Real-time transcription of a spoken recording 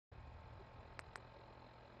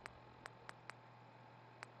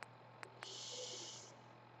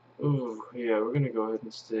Ooh, yeah, we're gonna go ahead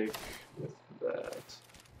and stick with that.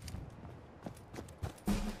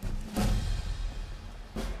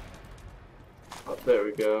 Oh, there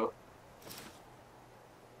we go.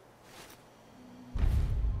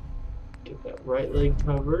 Get that right leg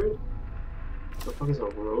covered. What the fuck is a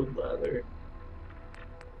road lather?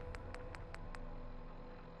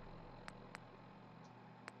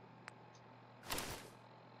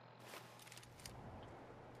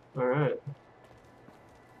 Alright.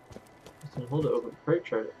 So hold it open. Freight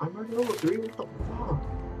chart. I'm already level 3? What the fuck?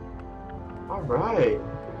 Alright.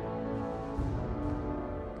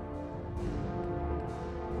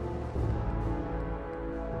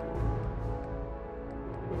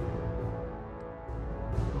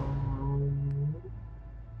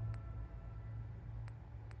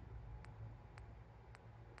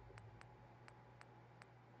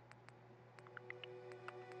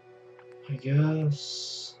 I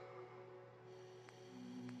guess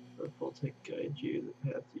Purple to guide you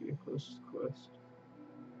the path to your closest quest.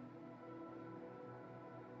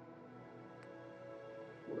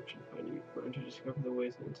 Fortune finding you plan to discover the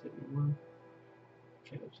ways into more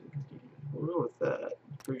cabs and continue. We'll go with that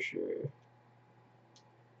for sure.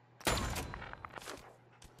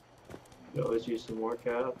 You always use some more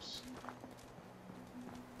caps.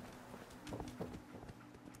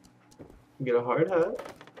 Get a hard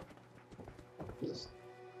hat.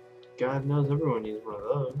 God knows everyone needs one of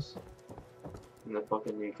those. And the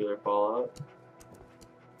fucking nuclear fallout.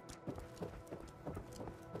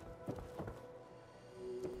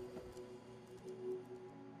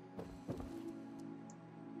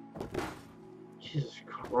 Jesus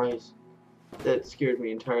Christ. That scared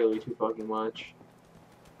me entirely too fucking much.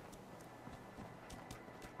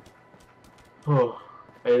 Oh,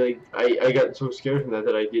 I got so scared from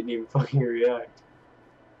that I didn't even fucking react.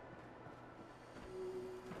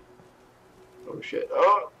 Oh shit.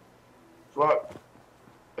 Oh! Fuck!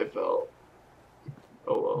 I fell.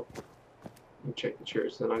 Oh well. Let me check the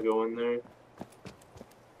church, then I'll go in there.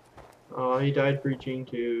 Oh, he died preaching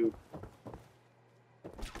to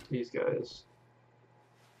these guys.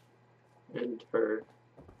 And her.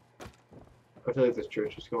 I feel like this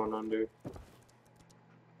church is going under.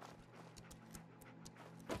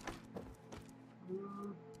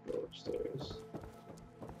 Go upstairs.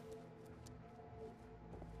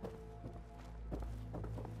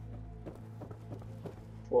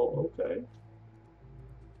 Well, okay.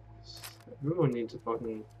 Everyone needs a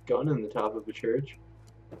fucking gun in the top of a church.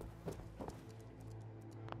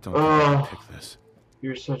 Don't think I can pick this.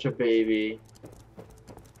 You're such a baby.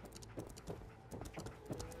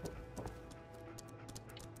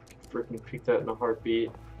 Freaking pick that in a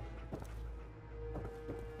heartbeat.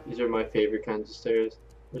 These are my favorite kinds of stairs.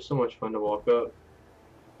 They're so much fun to walk up.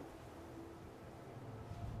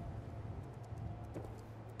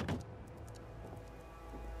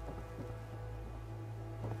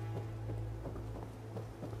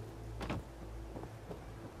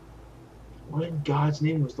 What in God's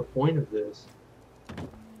name was the point of this?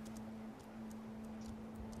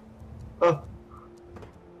 Oh!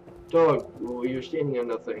 Dog, well, you're standing on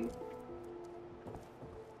nothing.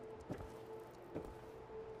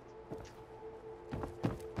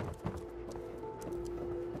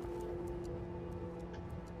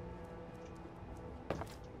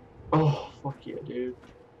 Oh, fuck yeah, dude.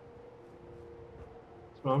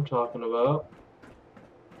 That's what I'm talking about.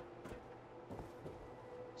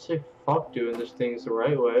 Say fuck doing this things the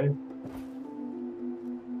right way.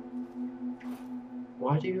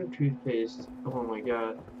 Why do you have toothpaste? Oh my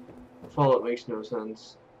god. Fallout makes no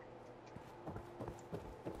sense.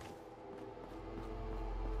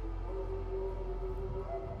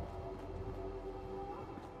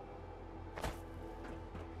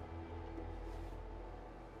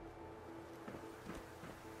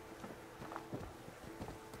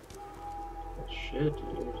 Shit,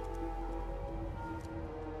 dude.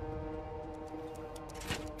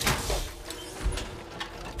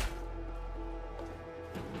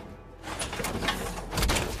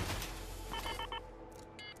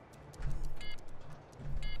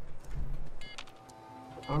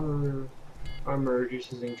 Armor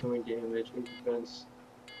reduces incoming damage and prevents.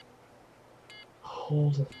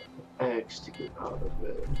 Hold X to get out of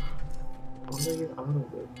it. How do I get out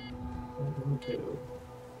of it? What do I do?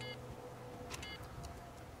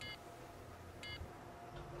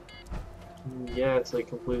 Yeah, it's like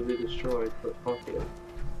completely destroyed, but fuck it.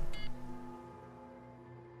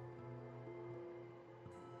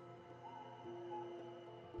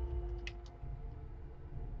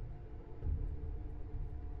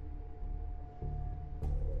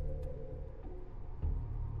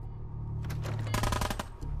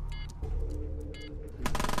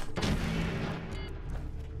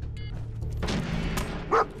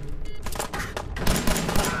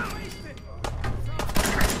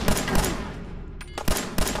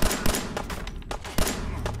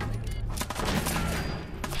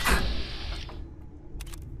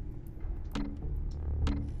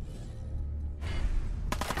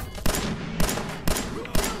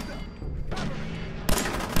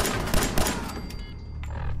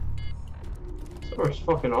 This armor's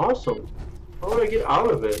fucking awesome. How would I get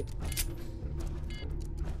out of it?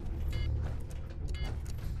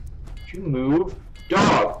 Did you move?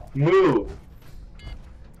 Dog, move!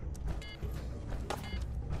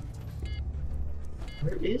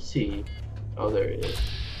 Where is he? Oh, there he is.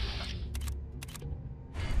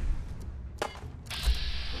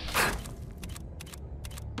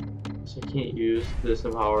 So I can't use this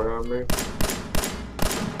Empower armor.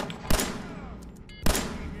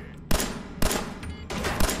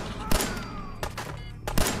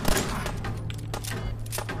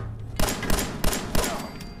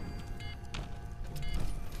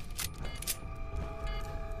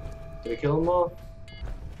 Did I kill them all?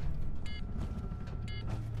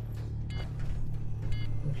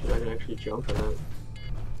 I can actually jump in it.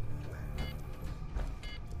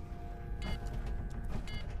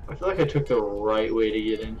 I feel like I took the right way to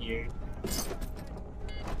get in here.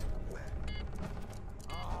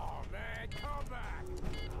 Oh man, come back!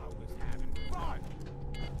 I was having fun.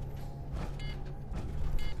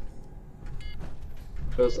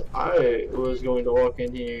 Because I was going to walk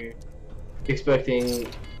in here expecting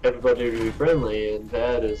everybody to be friendly, and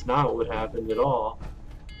that is not what happened at all.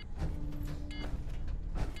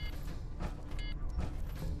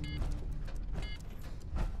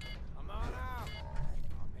 Come on out.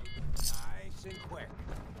 I'll make it nice and quick.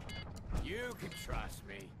 You can trust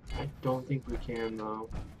me. I don't think we can, though.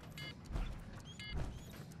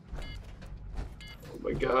 Oh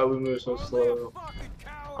my god, we move so slow.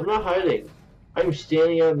 I'm not hiding. I'm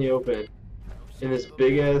standing out in the open in this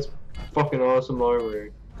big ass fucking awesome armor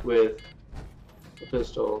with a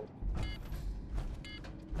pistol.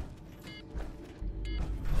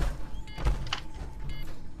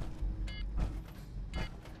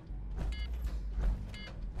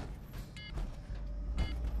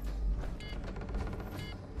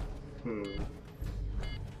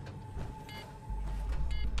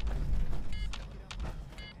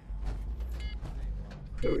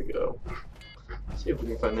 There we go. See if we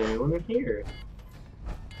can find anyone in here.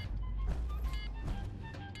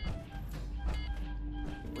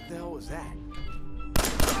 What the hell was that?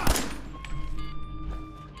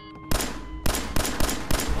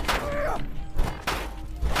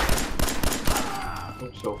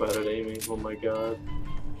 I'm so bad at aiming, oh my god.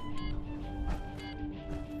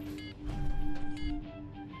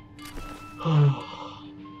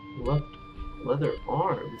 Left leather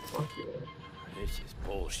arm, fuck yeah. This is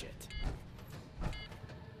bullshit.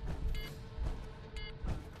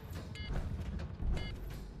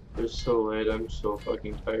 It's so late, I'm so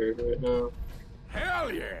fucking tired right now.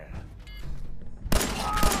 Hell yeah!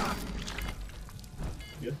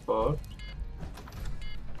 Get fucked.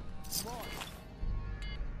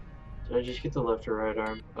 Did I just get the left or right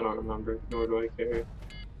arm? I don't remember, nor do I care.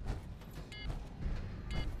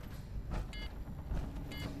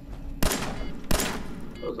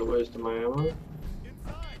 That was a waste of my ammo.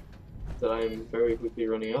 That I am very quickly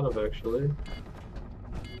running out of, actually.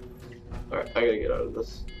 Alright, I gotta get out of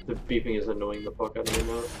this. The beeping is annoying the fuck out of me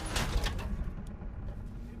now.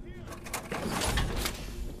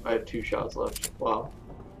 I have 2 shots left. Wow.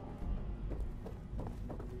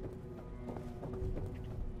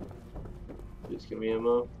 Please give me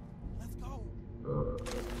ammo. Let's go. I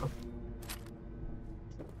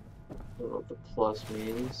don't know what the plus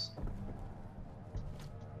means.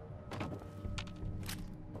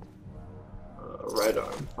 Right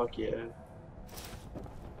arm. Fuck yeah.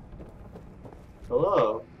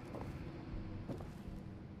 Hello.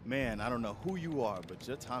 Man, I don't know who you are, but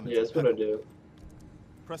your time is Yeah, that's what I do.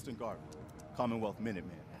 Preston Garvey, Commonwealth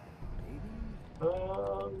Minuteman.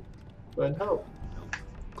 Glad to help.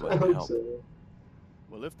 Glad to help. So.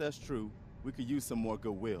 Well, if that's true, we could use some more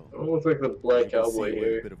goodwill. I look like the black You can see cowboy we're in a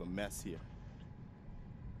here. bit of a mess here.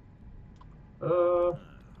 Nah,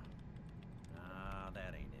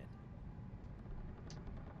 that ain't it.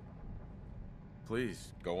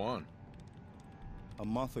 Please, go on. A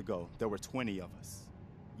month ago, there were 20 of us.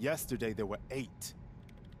 Yesterday, there were 8.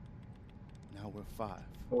 Now we're 5.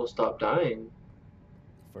 We'll stop dying.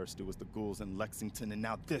 First, it was the ghouls in Lexington, and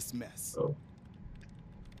now this mess. Oh.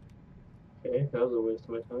 Okay, that was a waste of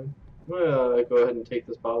my time. I'm gonna go ahead and take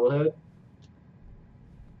this bobblehead.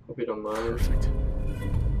 Hope you don't mind. Perfect.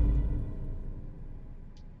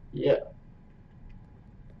 Yeah.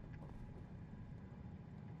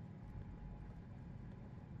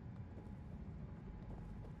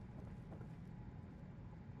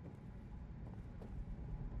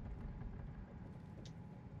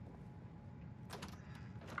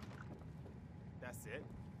 That's it.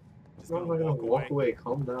 Just No, I'm not gonna walk away.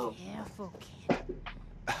 Calm down. Careful, kid.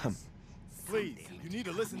 Please, you need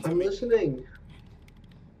to listen to I'm me. listening.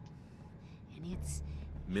 Any It's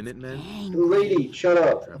Minutemen? angry. Lady, shut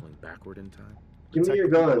up. Traveling backward in time? Give me your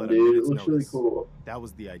Protect the people gun, at a dude. It minute's looks really notice. cool. That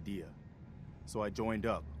was the idea. So I joined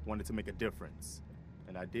up, wanted to make a difference.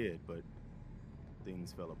 And I did, but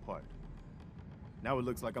things fell apart. Now it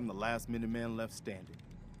looks like I'm the last Minuteman left standing.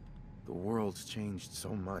 The world's changed so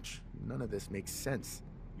much. None of this makes sense.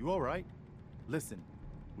 You all right? Listen,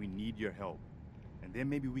 we need your help. And then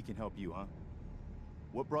maybe we can help you, huh?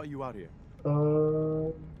 What brought you out here?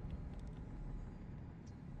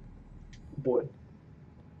 Boy.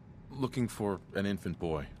 Looking for an infant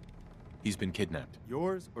boy. He's been kidnapped.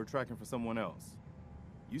 Yours or tracking for someone else?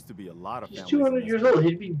 Used to be a lot of He's families in 200 this years country. old.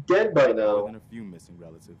 He'd be dead by More now. than a few missing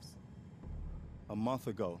relatives. A month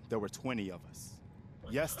ago, there were 20 of us.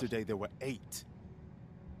 Yesterday, there were 8.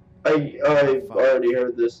 I already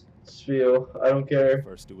heard this spiel. I don't care.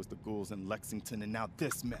 First, it was the ghouls in Lexington, and now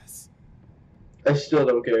this mess. I still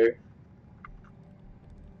don't care.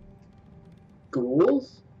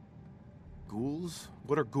 Ghouls? Ghouls?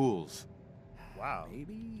 What are ghouls? Wow.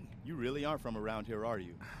 Maybe? You really aren't from around here, are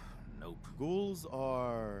you? Nope. Ghouls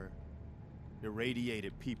are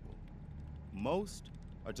irradiated people. Most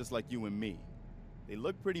are just like you and me. They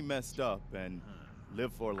look pretty messed up and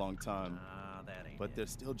live for a long time, That ain't but it. they're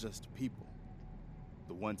still just people.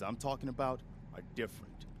 The ones I'm talking about are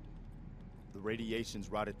different. The radiations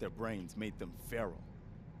rotted their brains, made them feral.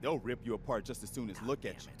 They'll rip you apart just as soon as look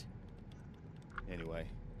at you. Anyway,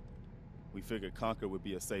 we figured Concord would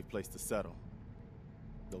be a safe place to settle.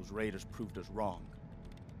 Those raiders proved us wrong.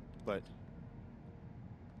 But,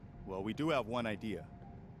 well, we do have one idea.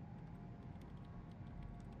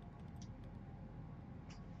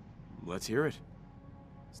 Let's hear it.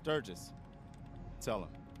 Sturgis, tell him.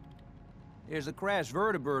 There's a crashed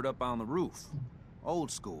vertibird up on the roof. Old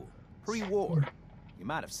school. Pre-war. You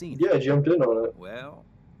might have seen it. Yeah, I jumped in on it. Well,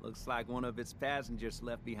 looks like one of its passengers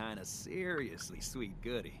left behind a seriously sweet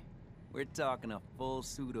goodie. We're talking a full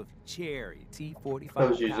suit of Cherry T-45 I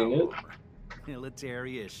was using power it. armor.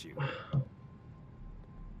 Military issue.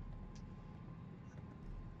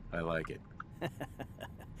 I like it.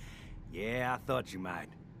 Yeah, I thought you might.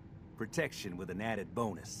 Protection with an added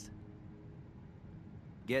bonus.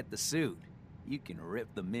 Get the suit. You can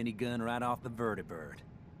rip the minigun right off the vertibird.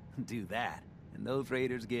 Do that, and those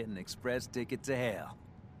raiders get an express ticket to hell.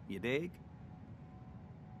 You dig?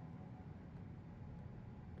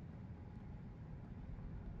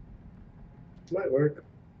 Might work.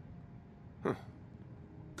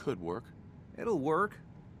 Could work. It'll work,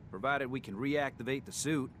 provided we can reactivate the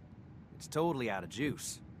suit. It's totally out of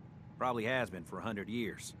juice. Probably has been for 100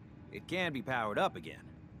 years. It can be powered up again,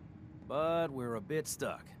 but we're a bit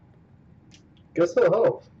stuck. Guess that'll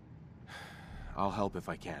help. I'll help if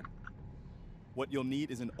I can. What you'll need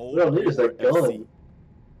is an old What I'll need is that Pre-war gun. FC,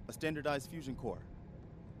 a standardized fusion core,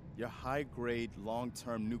 your high-grade,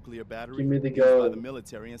 long-term nuclear battery Give me the used by the gun.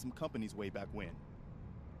 military and some companies way back when.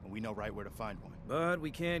 And we know right where to find one. But we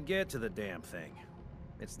can't get to the damn thing.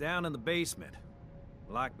 It's down in the basement,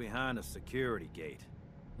 locked behind a security gate.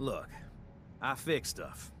 Look, I fix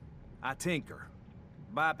stuff. I tinker.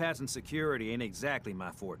 Bypassing security ain't exactly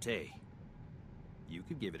my forte. You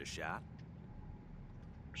could give it a shot.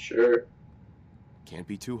 Sure. Can't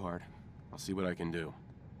be too hard. I'll see what I can do.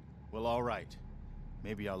 Well, all right.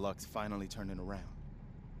 Maybe our luck's finally turning around.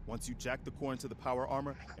 Once you jack the core into the power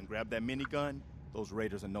armor and grab that minigun, those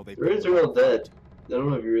raiders will know they. The Raiders are all dead. I don't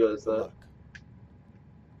know if you realize Good that. luck.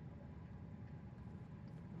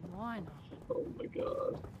 Why not? Oh my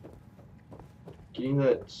god. Getting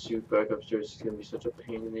that suit back upstairs is gonna be such a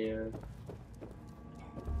pain in the ass.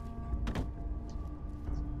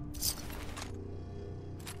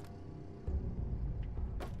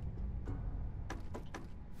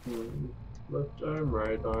 Left arm,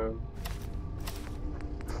 right arm.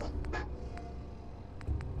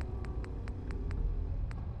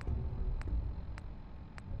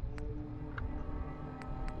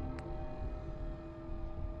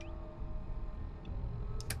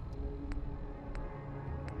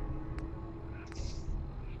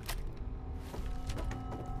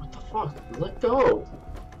 What the fuck? Let go!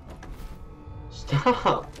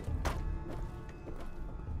 Stop!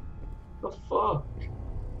 The fuck?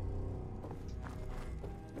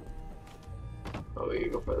 Oh, we gotta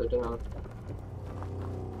go further down.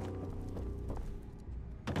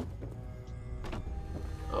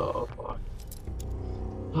 Oh, fuck.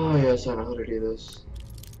 Oh, yes, I know how to do this.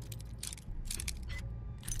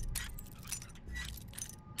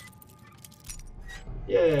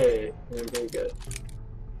 Yay! I'm very good.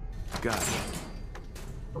 Got it.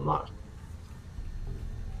 I'm not.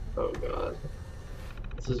 Oh, God.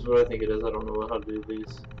 This is what I think it is. I don't know how to do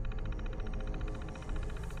these.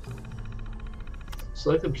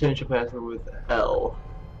 Select the potential password with L.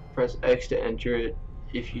 Press X to enter it.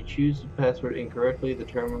 If you choose the password incorrectly, the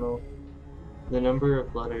number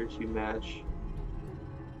of letters you match.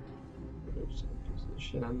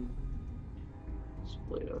 Position.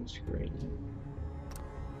 Displayed on screen.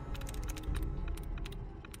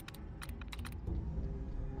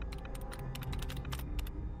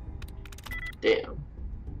 Damn.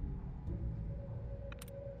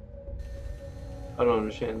 I don't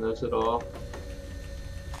understand this at all.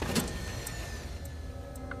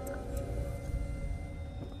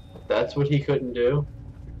 That's what he couldn't do?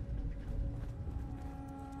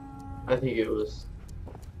 I think it was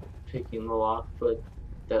picking the lock, but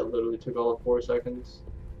that literally took all of 4 seconds.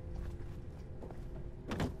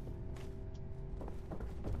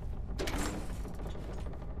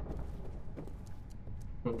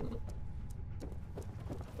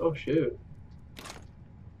 Oh shoot.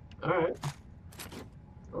 Alright.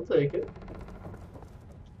 I'll take it.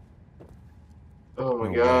 Oh my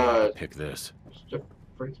No way I god. could pick this. Just a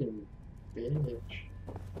freaking bitch.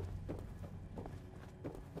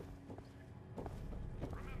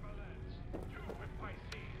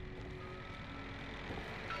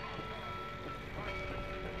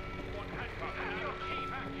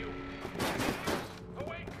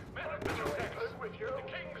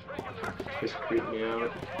 Just creep me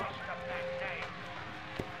out.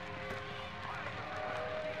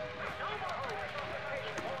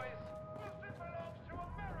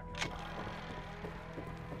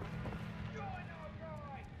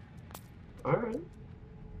 Alright.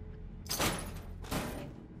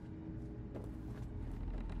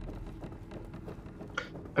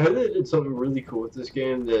 I heard they did something really cool with this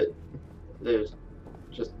game that is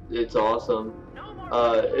just, it's awesome.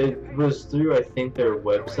 It was through, I think, their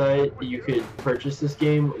website. You could purchase this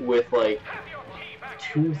game with like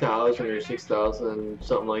 2,000 or 6,000,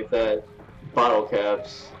 something like that, bottle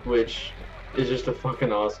caps, which is just a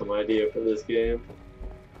fucking awesome idea for this game.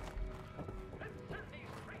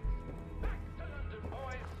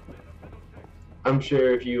 I'm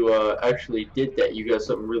sure if you actually did that, you got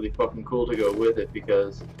something really fucking cool to go with it,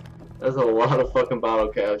 because that's a lot of fucking bottle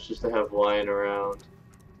caps just to have lying around.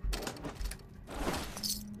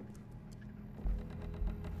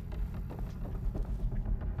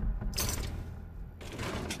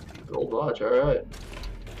 Gold watch, alright.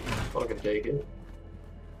 Fucking take it.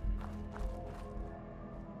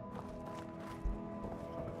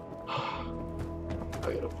 I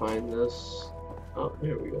gotta find this. Oh,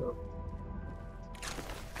 here we go.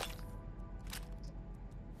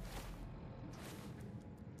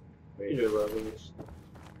 Major levels.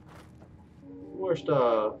 More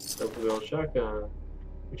stuff. Double barrel shotgun.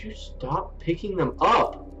 Would you stop picking them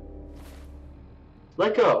up?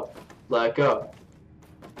 Let go. Let go.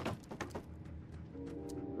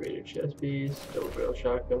 Greater chest piece. Double barrel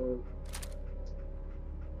shotgun.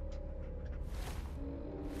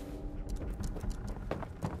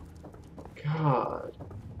 God.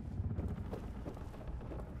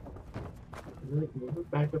 Can I, like, move it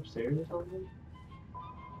back upstairs or something?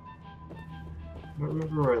 I don't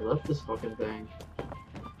remember where I left this fucking thing.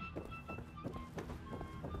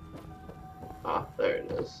 Ah, there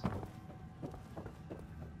it is.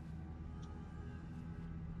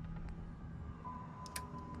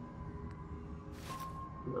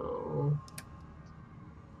 No.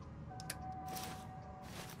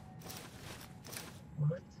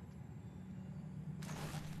 What?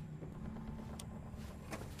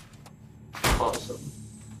 Awesome.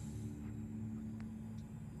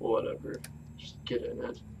 Whatever. Just get in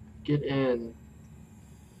it. Get in.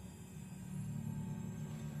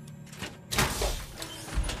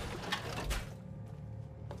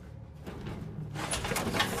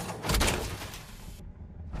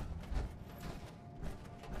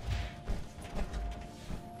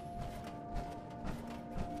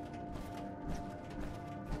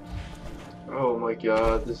 Oh my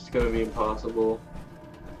god, this is gonna be impossible.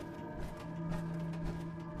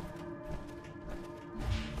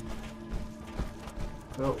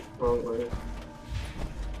 No, wrong way.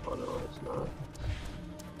 Oh no, it's not.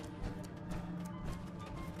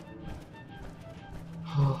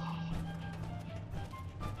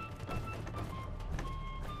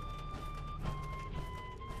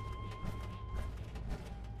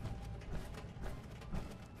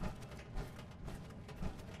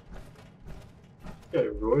 I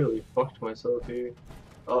royally fucked myself here.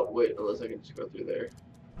 Oh wait, unless I can just go through there.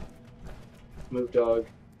 Move, dog.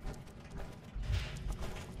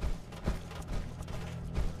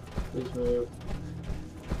 Please move.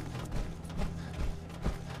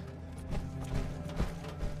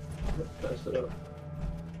 Pass it up.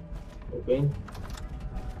 Open.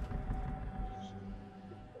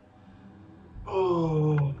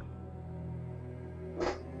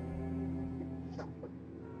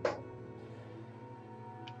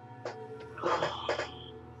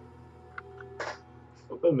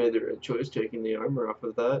 Hope I made the right choice taking the armor off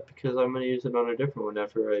of that, because I'm gonna use it on a different one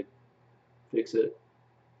after I fix it,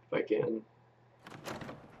 if I can.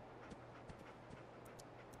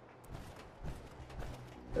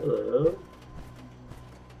 Hello.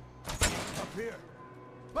 Up here.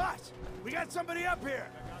 Boss, we got somebody up here.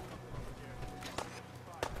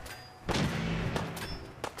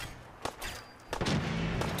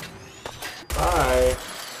 Bye.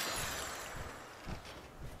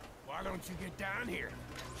 Why don't you get down here?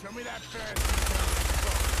 Show me that fence.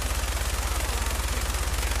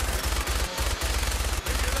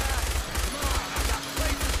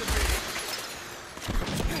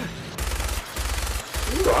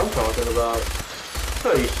 That's what I'm talking about. That's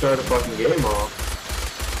how you start a fucking game off.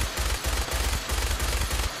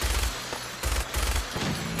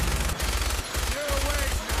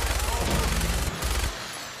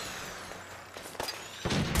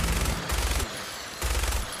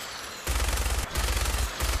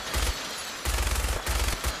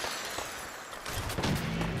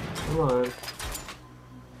 Come on.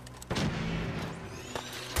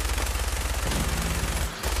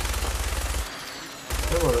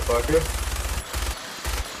 Hey, motherfucker.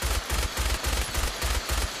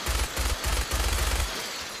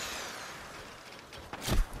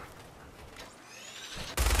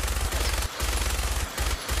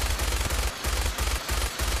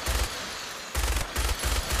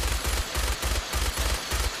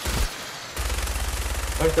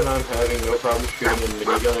 The fact that I'm having no problem shooting a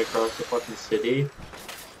minigun across the fucking city.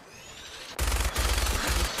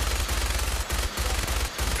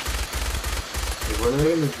 Like, when are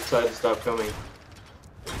they gonna decide to stop coming?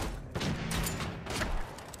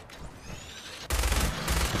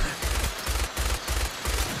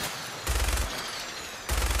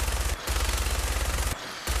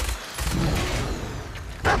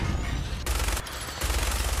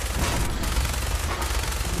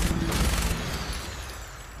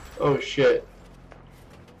 Oh shit.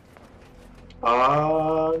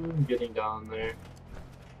 I'm getting down there.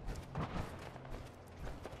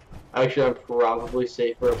 Actually, I'm probably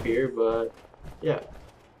safer up here, but yeah.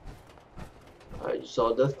 I just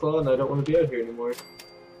saw Deathclaw and I don't want to be out here anymore.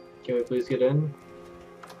 Can we please get in?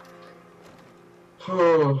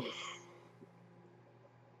 Alright,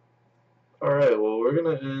 well, we're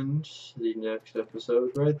gonna end the next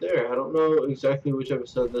episode right there. I don't know exactly which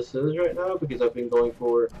episode this is right now because I've been going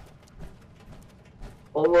for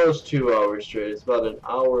almost 2 hours straight. It's about 1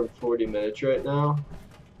 hour and 40 minutes right now.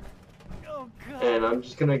 Oh, God. And I'm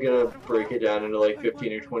just gonna break it down into like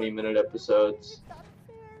 15 or 20 minute episodes.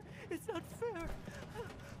 It's not fair.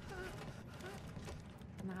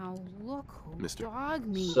 Now look who Mister. dog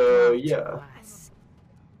me So, brought to yeah. us.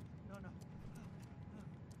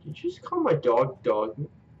 Did you just call my dog?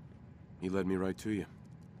 He led me right to you.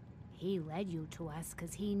 He led you to us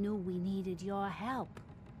because he knew we needed your help.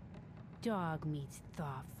 Dog meat's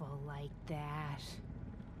thoughtful like that.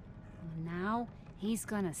 Now he's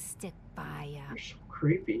gonna stick by ya. You're so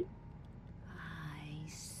creepy. I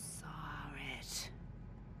saw it.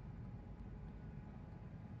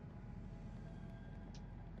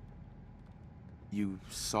 You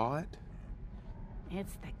saw it?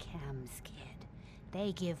 It's the chems, kid.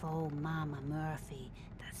 They give old Mama Murphy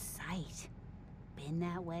the sight. Been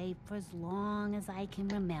that way for as long as I can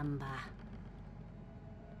remember.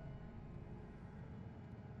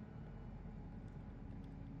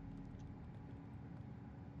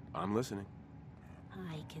 I'm listening.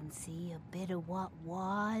 I can see a bit of what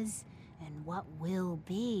was and what will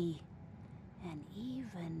be, and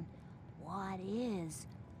even what is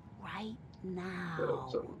right now.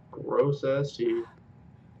 Got some gross ass teeth.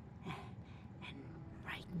 And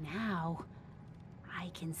right now, I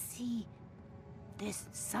can see there's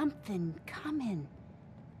something coming,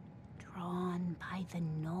 drawn by the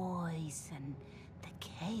noise and the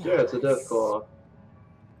chaos. Yeah, it's a Deathclaw.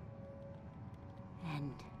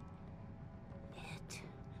 And it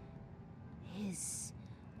is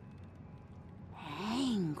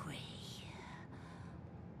angry.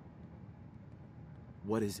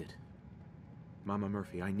 What is it? Mama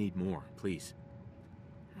Murphy, I need more, please.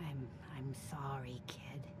 I'm sorry,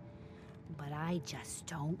 kid, but I just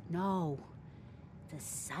don't know. The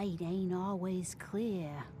sight ain't always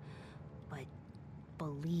clear, but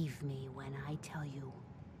believe me when I tell you,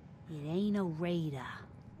 it ain't a raider.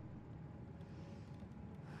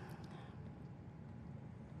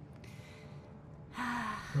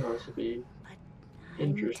 This would be I'm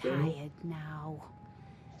interesting. tired now.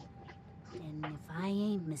 And if I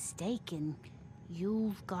ain't mistaken,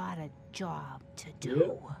 you've got a job to do. Yeah.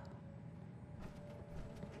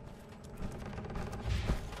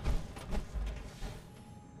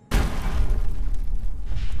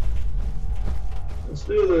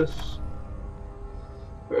 do this.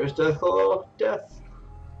 First Deathclaw, death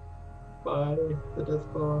by the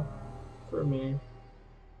Deathclaw for me.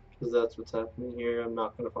 Because that's what's happening here. I'm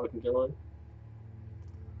not gonna fucking kill it.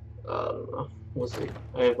 I don't know. We'll see.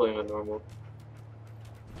 I am playing on normal.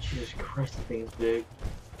 Jesus Christ, the thing is big.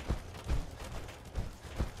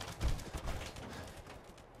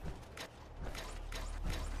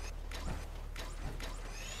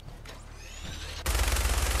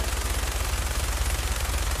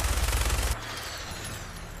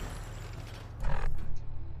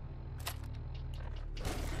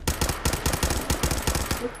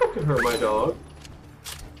 You fucking hurt my dog.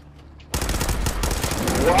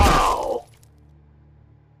 Wow.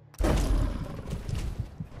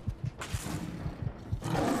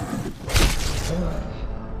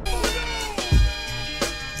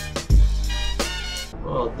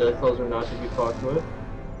 Well, Deathclaws are not to be fucked with.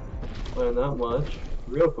 Learn that much.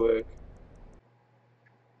 Real quick.